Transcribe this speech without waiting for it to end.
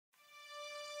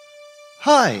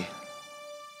Hi!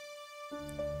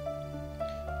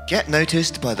 Get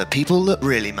noticed by the people that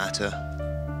really matter.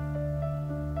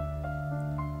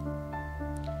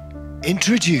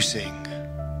 Introducing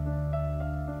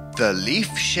the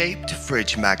leaf-shaped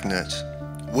fridge magnet,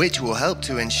 which will help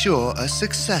to ensure a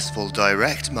successful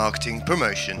direct marketing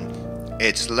promotion.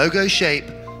 Its logo shape,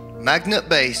 magnet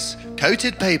base,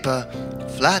 coated paper,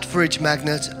 flat fridge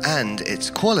magnet, and it's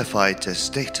qualified to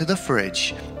stick to the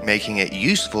fridge, making it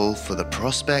useful for the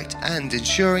prospect and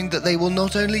ensuring that they will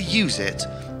not only use it,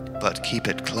 but keep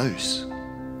it close.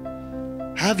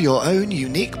 Have your own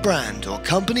unique brand or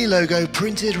company logo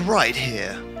printed right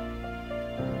here.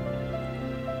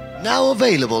 Now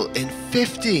available in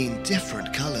 15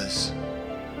 different colors.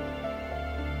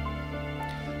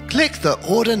 Click the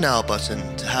Order Now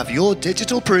button to have your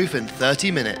digital proof in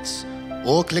 30 minutes,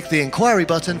 or click the Inquiry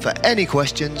button for any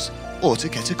questions or to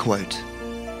get a quote.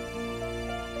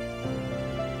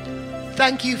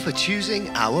 Thank you for choosing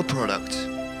our product.